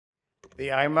the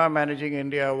AIMA Managing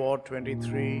India Award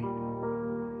 23,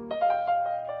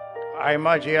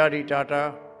 AIMA-JRD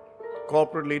Tata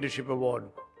Corporate Leadership Award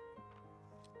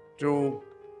to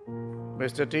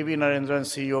Mr. V Narendran,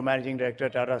 CEO, Managing Director,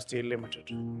 Tata Steel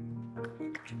Ltd.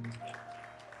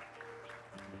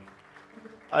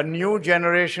 A new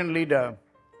generation leader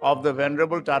of the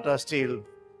venerable Tata Steel,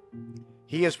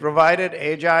 he has provided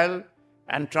agile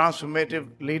and transformative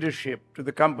leadership to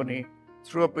the company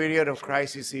through a period of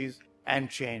crises and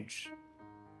change.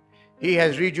 He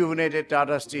has rejuvenated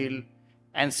Tata Steel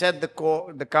and set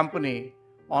the company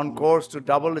on course to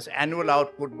double its annual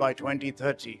output by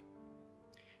 2030.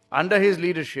 Under his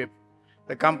leadership,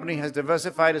 the company has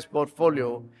diversified its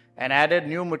portfolio and added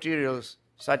new materials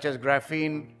such as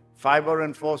graphene,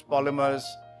 fiber-reinforced polymers,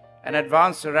 and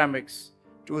advanced ceramics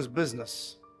to his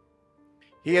business.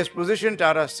 He has positioned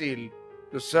Tata Steel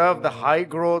to serve the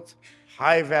high-growth,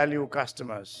 high-value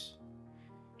customers.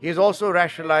 He has also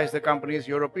rationalized the company's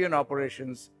European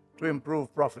operations to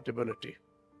improve profitability.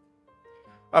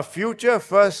 A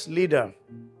future-first leader,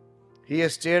 he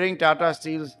is steering Tata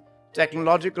Steel's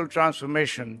technological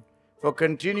transformation for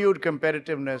continued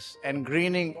competitiveness and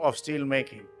greening of steel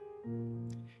making.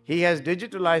 He has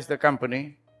digitalized the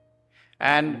company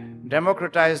and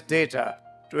democratized data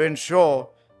to ensure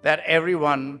that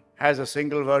everyone has a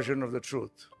single version of the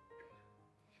truth.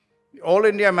 The All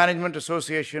India Management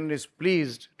Association is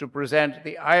pleased to present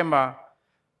the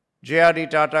AIMA-JRD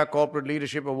Tata Corporate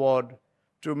Leadership Award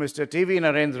to Mr. V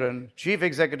Narendran, Chief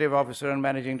Executive Officer and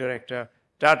Managing Director,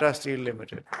 Tata Steel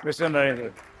Ltd. Mr.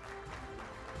 Narendran.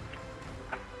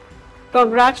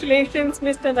 Congratulations,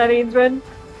 Mr. Narendran.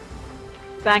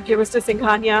 Thank you, Mr.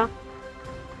 Singhania.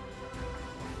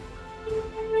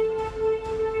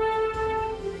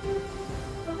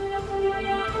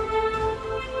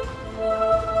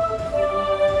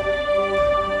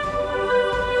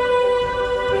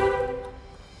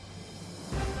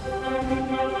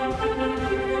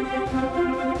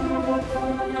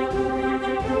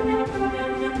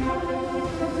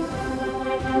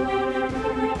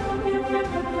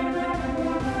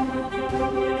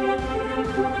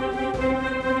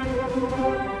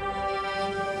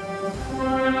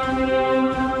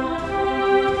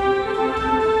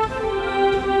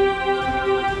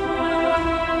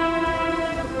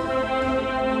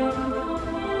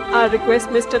 I request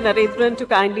Mr. Narendran to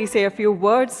kindly say a few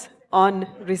words on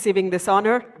receiving this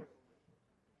honor.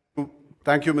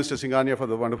 Thank you, Mr. Singhania, for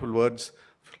the wonderful words.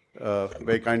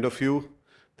 Very kind of you.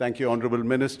 Thank you, Honorable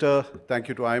Minister. Thank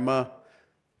you to AIMA,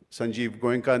 Sanjeev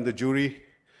Goenka and the jury.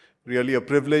 Really a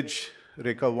privilege.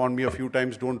 Rekha warned me a few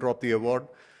times, don't drop the award.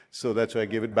 So that's why I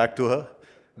gave it back to her.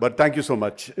 But thank you so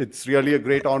much. It's really a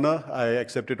great honor. I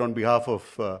accept it on behalf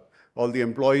of all the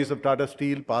employees of Tata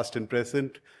Steel, past and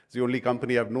present. It's the only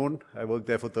company I've known. I worked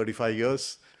there for 35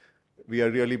 years. We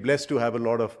are really blessed to have a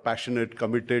lot of passionate,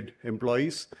 committed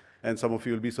employees. And some of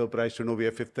you will be surprised to know we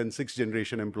have 5th and 6th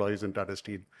generation employees in Tata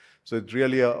Steel. So it's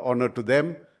really an honor to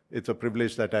them. It's a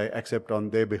privilege that I accept on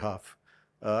their behalf.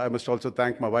 I must also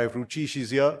thank my wife, Ruchi. She's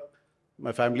here.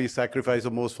 My family sacrificed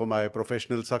the most for my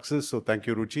professional success. So thank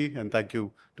you, Ruchi. And thank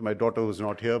you to my daughter who's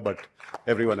not here, but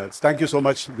everyone else. Thank you so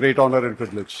much. Great honor and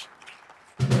privilege.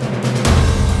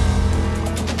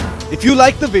 If you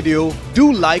like the video,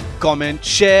 do like, comment,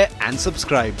 share and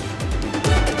subscribe.